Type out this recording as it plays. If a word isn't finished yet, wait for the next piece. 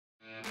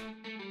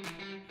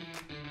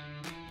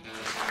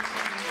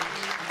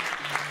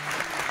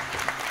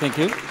Thank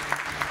you.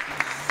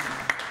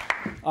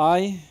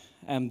 I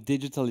am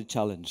digitally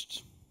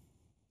challenged.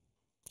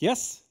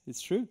 Yes,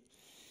 it's true.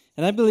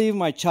 And I believe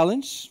my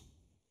challenge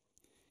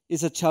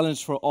is a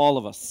challenge for all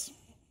of us.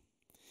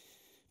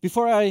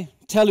 Before I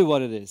tell you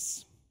what it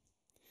is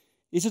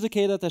it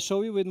okay that I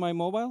show you with my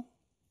mobile?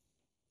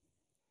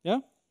 Yeah?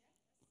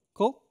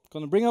 Cool.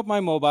 Gonna bring up my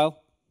mobile.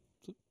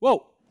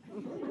 Whoa!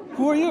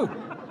 Who are you?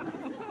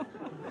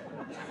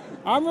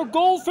 I'm your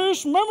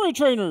goldfish memory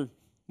trainer.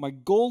 My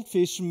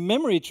goldfish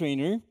memory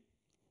trainer?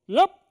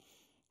 Yep.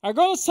 I'm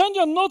gonna send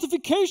you a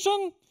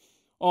notification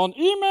on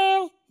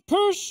email,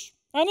 push,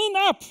 and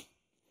in-app.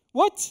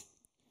 What?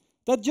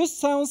 That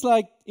just sounds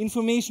like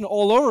information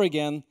all over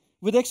again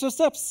with extra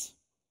steps.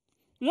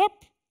 Yep.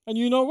 And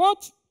you know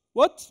what?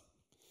 What?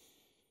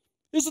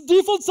 It's the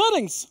default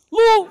settings.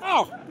 Lol.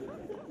 Ow.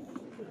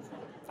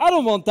 I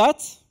don't want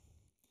that.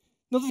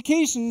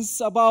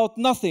 Notifications about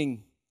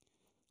nothing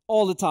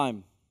all the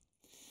time.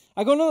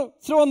 I'm gonna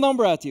throw a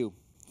number at you.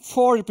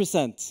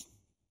 40%.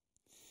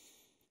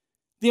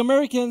 The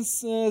American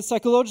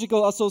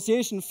Psychological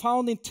Association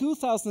found in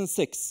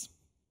 2006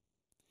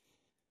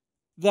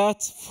 that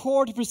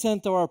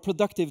 40% of our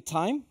productive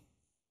time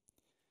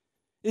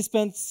is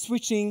spent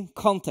switching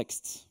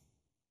context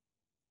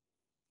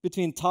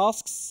between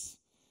tasks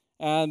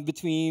and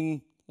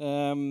between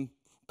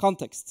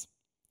contexts.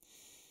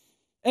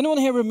 Anyone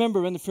here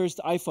remember when the first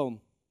iPhone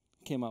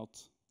came out?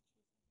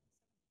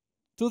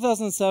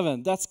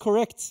 2007, that's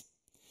correct.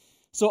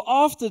 So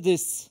after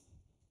this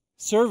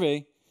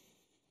survey,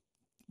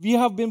 we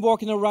have been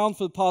walking around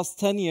for the past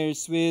 10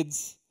 years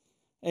with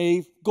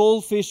a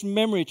goldfish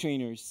memory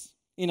trainers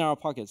in our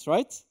pockets,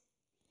 right?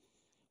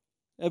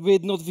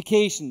 With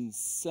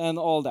notifications and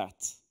all that.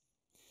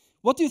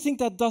 What do you think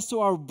that does to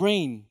our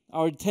brain,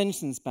 our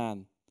attention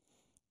span?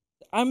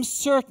 I'm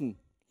certain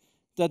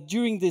that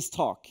during this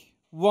talk,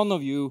 one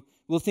of you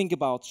will think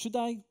about, should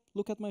I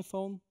look at my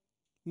phone?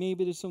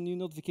 Maybe there's some new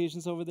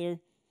notifications over there.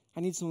 I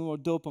need some more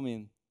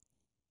dopamine.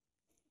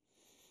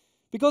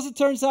 Because it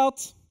turns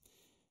out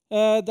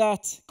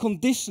that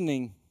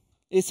conditioning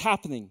is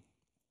happening.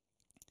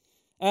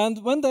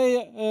 And when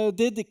they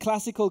did the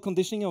classical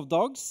conditioning of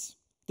dogs,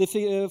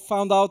 they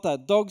found out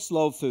that dogs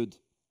love food,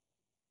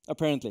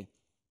 apparently.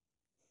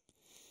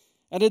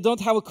 And they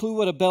don't have a clue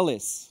what a bell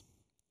is.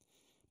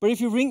 But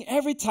if you ring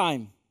every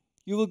time,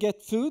 you will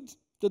get food.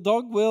 The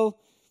dog will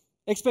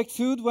expect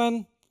food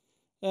when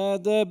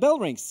the bell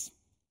rings.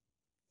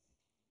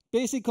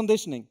 Basic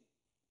conditioning.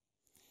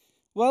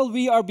 Well,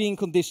 we are being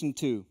conditioned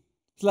too.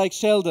 It's like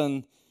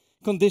Sheldon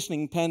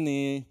conditioning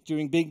Penny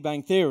during Big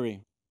Bang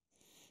Theory.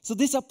 So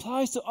this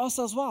applies to us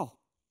as well.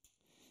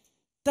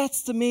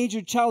 That's the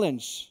major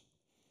challenge.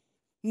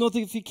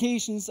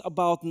 Notifications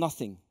about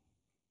nothing.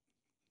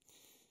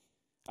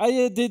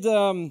 I did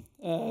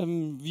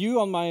view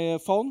on my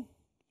phone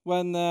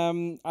when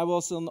I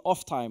was on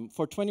off time.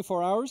 For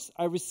 24 hours,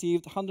 I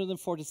received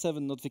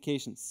 147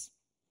 notifications.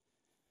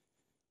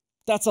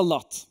 That's a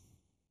lot.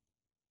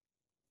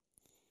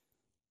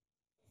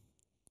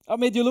 I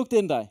made you look,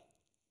 didn't I?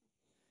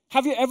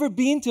 Have you ever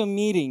been to a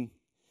meeting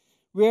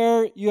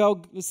where you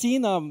have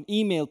seen an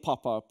email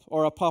pop-up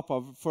or a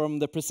pop-up from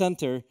the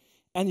presenter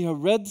and you have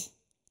read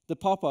the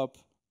pop-up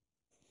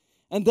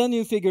and then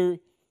you figure,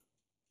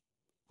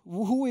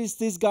 who is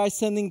this guy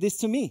sending this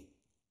to me?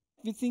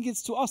 You think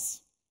it's to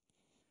us.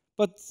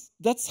 But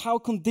that's how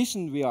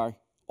conditioned we are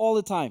all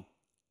the time.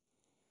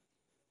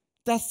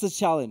 That's the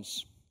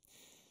challenge.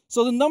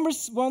 So the number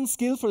one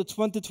skill for the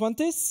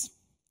 2020s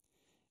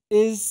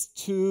is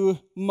to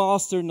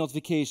master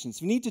notifications.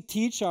 We need to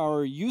teach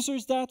our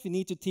users that. We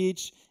need to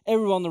teach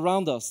everyone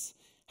around us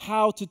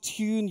how to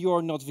tune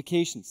your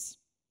notifications.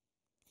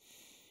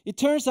 It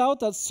turns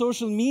out that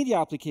social media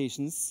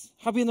applications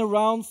have been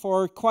around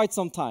for quite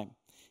some time.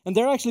 And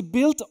they're actually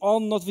built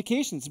on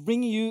notifications,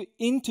 bringing you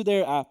into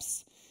their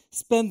apps,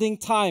 spending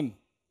time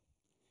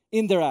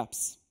in their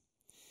apps.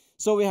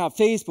 So we have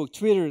Facebook,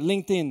 Twitter,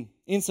 LinkedIn,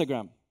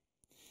 Instagram.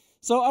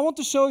 So I want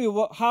to show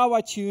you how I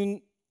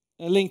tune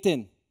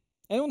LinkedIn.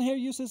 Anyone here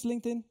uses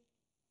LinkedIn?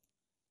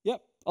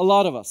 Yep, a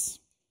lot of us.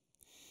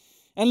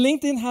 And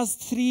LinkedIn has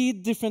 3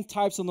 different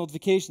types of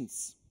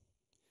notifications.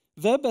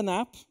 Web and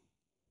app,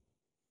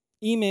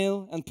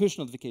 email, and push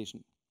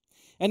notification.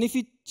 And if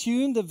you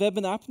tune the web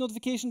and app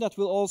notification, that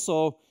will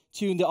also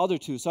tune the other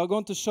 2. So I'm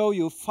going to show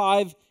you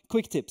 5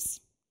 quick tips.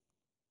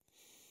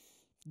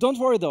 Don't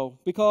worry though,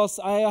 because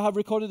I have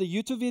recorded a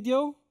YouTube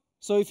video.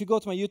 So if you go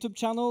to my YouTube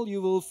channel,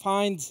 you will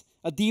find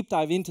a deep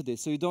dive into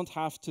this. So you don't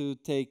have to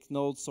take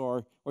notes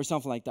or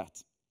something like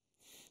that.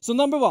 So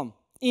number 1,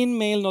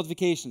 in-mail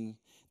notification.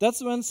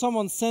 That's when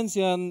someone sends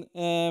you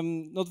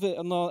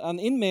an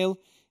in-mail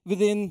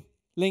within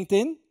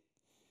LinkedIn.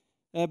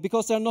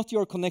 Because they're not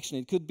your connection.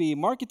 It could be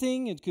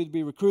marketing, it could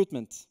be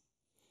recruitment.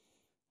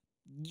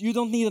 You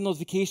don't need a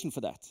notification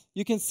for that.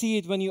 You can see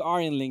it when you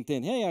are in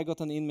LinkedIn. Hey, I got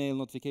an email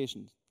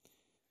notification.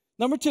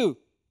 Number 2,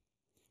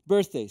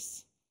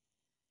 birthdays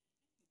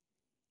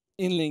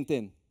in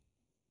LinkedIn.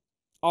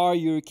 Are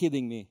you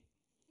kidding me?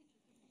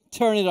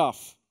 Turn it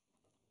off.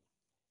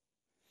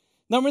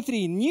 Number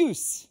 3,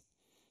 news.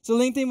 So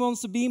LinkedIn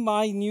wants to be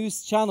my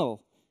news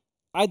channel.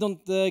 I don't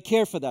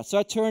care for that, so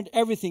I turned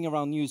everything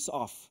around news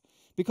off.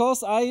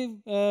 Because I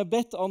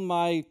bet on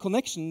my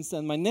connections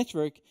and my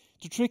network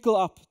to trickle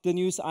up the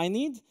news I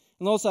need,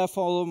 and also I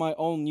follow my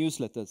own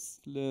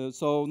newsletters.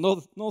 So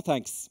no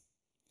thanks.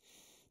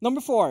 Number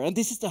 4, and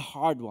this is the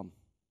hard one,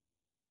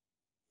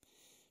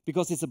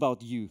 because it's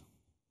about you.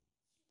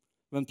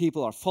 When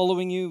people are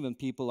following you, when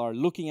people are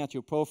looking at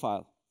your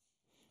profile.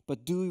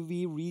 But do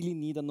we really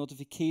need a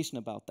notification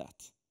about that?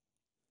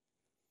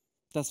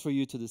 That's for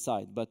you to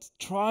decide. But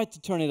try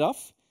to turn it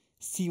off,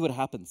 see what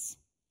happens.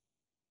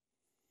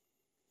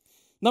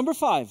 Number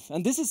 5,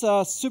 and this is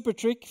a super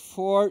trick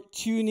for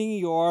tuning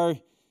your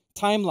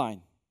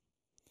timeline.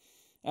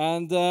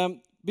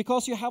 And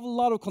because you have a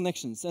lot of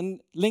connections,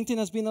 and LinkedIn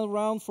has been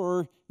around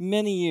for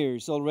many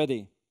years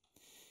already.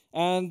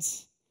 And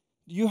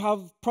you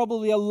have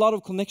probably a lot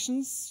of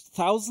connections,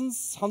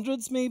 thousands,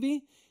 hundreds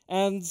maybe,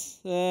 and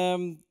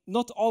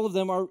not all of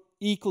them are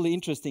equally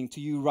interesting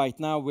to you right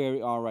now, where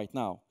you are right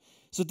now.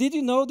 So did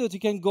you know that you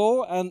can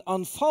go and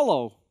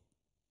unfollow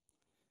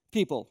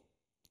people?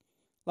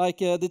 Like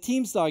the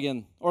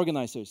Teamsdagen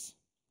organizers.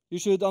 You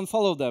should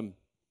unfollow them.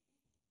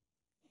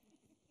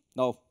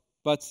 No,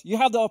 but you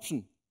have the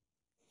option.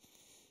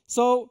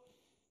 So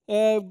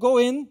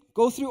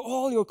go through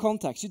all your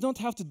contacts. You don't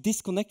have to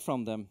disconnect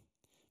from them,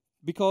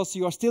 because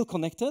you are still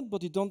connected,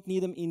 but you don't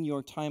need them in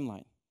your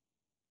timeline.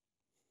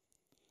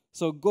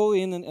 So go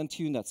in and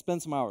tune that,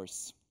 spend some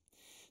hours.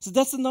 So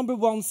that's the number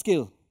 1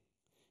 skill.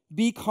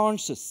 Be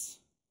conscious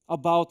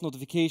about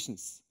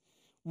notifications,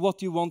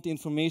 what you want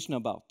information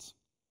about.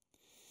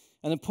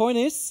 And the point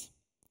is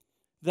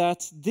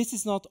that this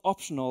is not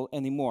optional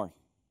anymore.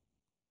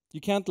 You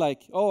can't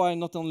like, oh, I'm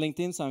not on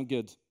LinkedIn, so I'm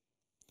good.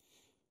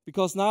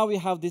 Because now we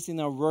have this in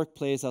our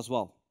workplace as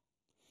well.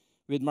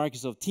 With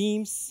Microsoft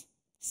Teams,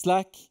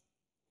 Slack,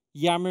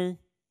 Yammer,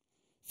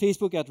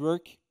 Facebook at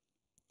work.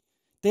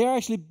 They are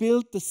actually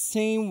built the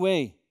same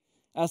way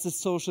as the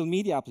social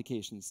media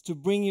applications to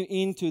bring you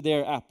into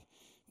their app,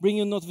 bring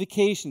you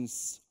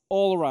notifications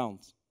all around.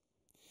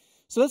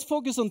 So let's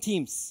focus on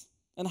Teams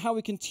and how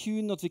we can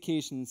tune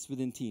notifications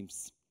within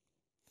Teams.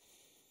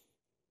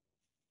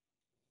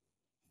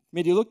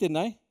 Made you look, didn't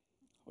I?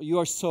 You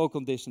are so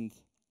conditioned.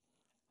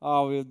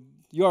 Oh,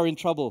 you are in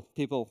trouble,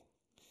 people.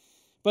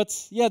 But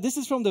yeah, this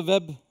is from the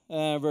web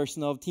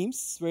version of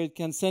Teams, where it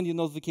can send you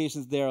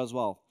notifications there as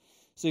well.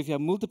 So if you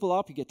have multiple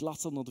apps, you get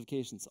lots of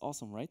notifications.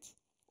 Awesome, right?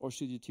 Or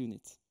should you tune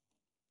it?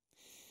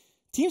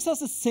 Teams has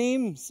the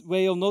same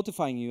way of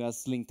notifying you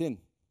as LinkedIn.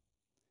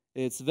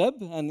 It's web,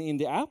 and in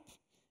the app,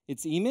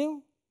 it's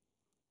email,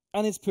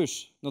 and it's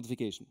push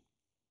notification.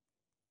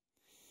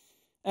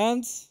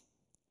 And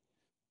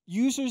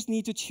users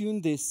need to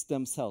tune this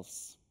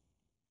themselves.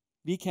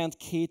 We can't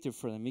cater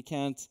for them. We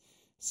can't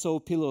sew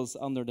pillows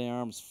under their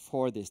arms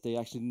for this. They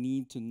actually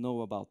need to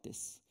know about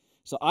this.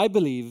 So I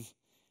believe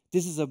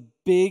this is a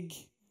big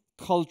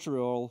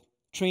cultural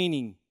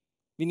training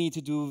we need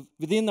to do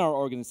within our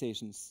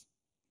organizations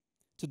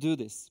to do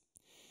this.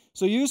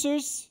 So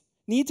users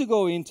need to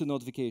go into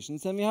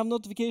notifications, and we have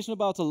notification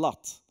about a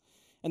lot.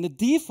 And the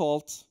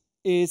default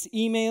is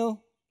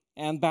email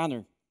and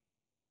banner.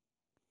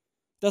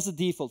 That's the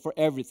default for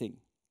everything.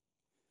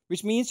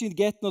 Which means you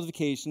get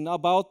notification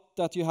about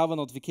that you have a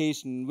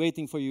notification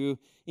waiting for you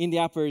in the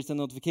app. Where is a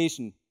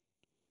notification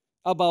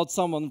about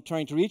someone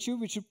trying to reach you,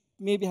 which you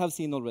maybe have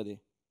seen already.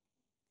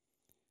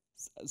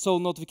 So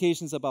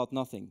notifications about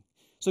nothing.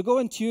 So go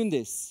and tune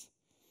this.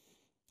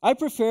 I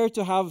prefer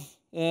to have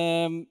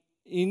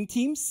in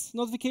Teams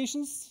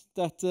notifications,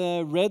 that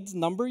red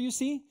number you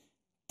see.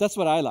 That's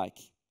what I like,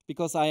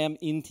 because I am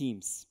in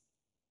Teams.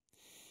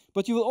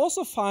 But you will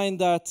also find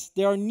that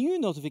there are new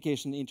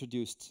notifications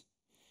introduced,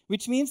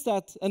 which means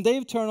that, and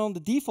they've turned on the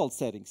default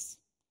settings.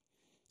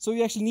 So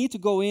you actually need to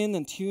go in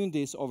and tune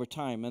this over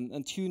time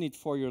and tune it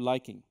for your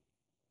liking.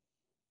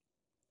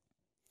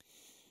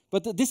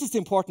 But this is the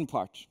important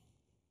part,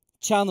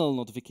 channel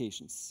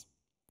notifications.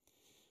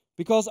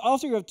 Because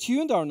after you have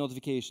tuned our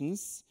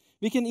notifications,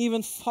 we can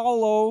even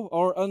follow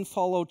or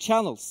unfollow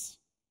channels.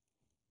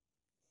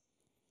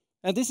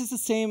 And this is the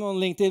same on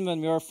LinkedIn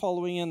when we are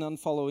following and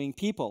unfollowing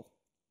people.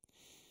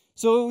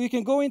 So you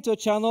can go into a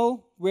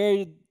channel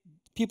where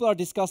people are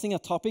discussing a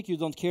topic you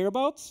don't care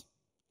about,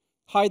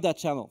 hide that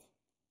channel.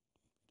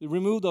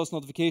 Remove those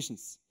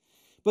notifications.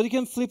 But you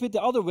can flip it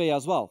the other way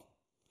as well,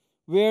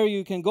 where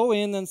you can go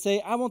in and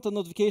say, I want a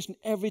notification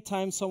every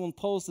time someone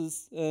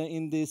posts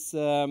in this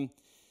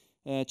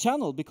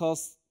channel,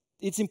 because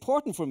it's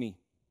important for me.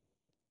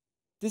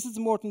 This is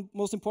the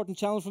most important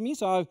channel for me,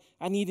 so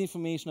I need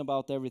information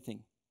about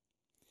everything.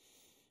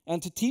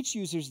 And to teach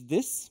users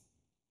this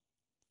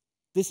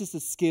is the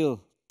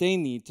skill they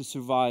need to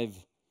survive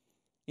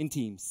in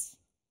Teams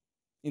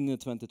in the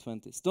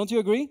 2020s. Don't you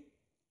agree?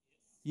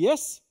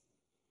 Yes?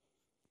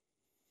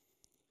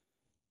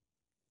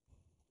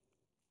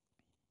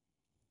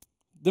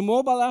 The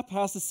mobile app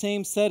has the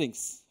same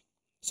settings.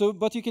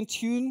 But you can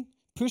tune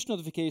push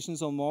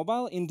notifications on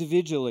mobile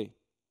individually.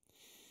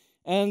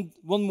 And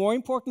one more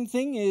important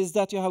thing is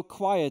that you have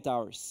quiet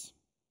hours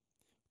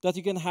that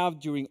you can have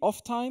during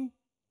off time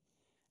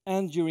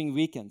and during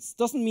weekends.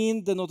 Doesn't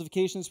mean the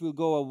notifications will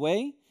go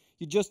away.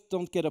 You just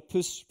don't get a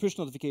push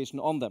notification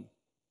on them.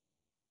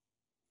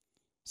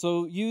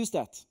 So use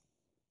that.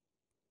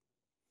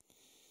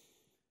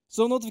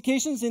 So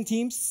notifications in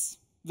Teams,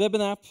 web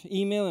and app,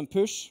 email, and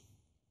push.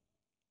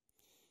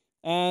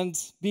 And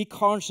be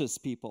conscious,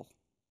 people,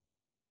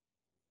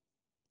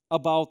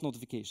 about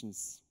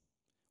notifications.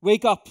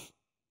 Wake up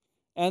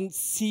and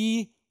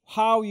see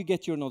how you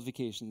get your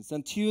notifications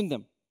and tune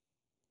them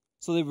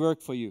so they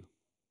work for you.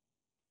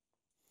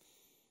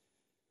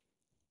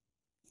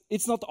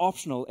 It's not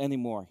optional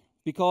anymore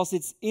because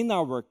it's in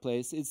our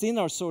workplace, it's in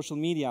our social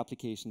media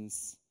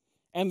applications,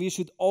 and we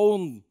should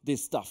own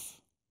this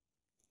stuff.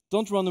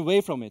 Don't run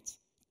away from it.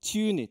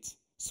 Tune it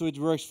so it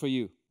works for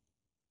you.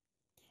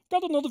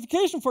 Got a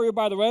notification for you,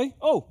 by the way.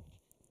 Oh,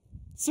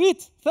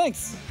 sweet,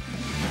 thanks.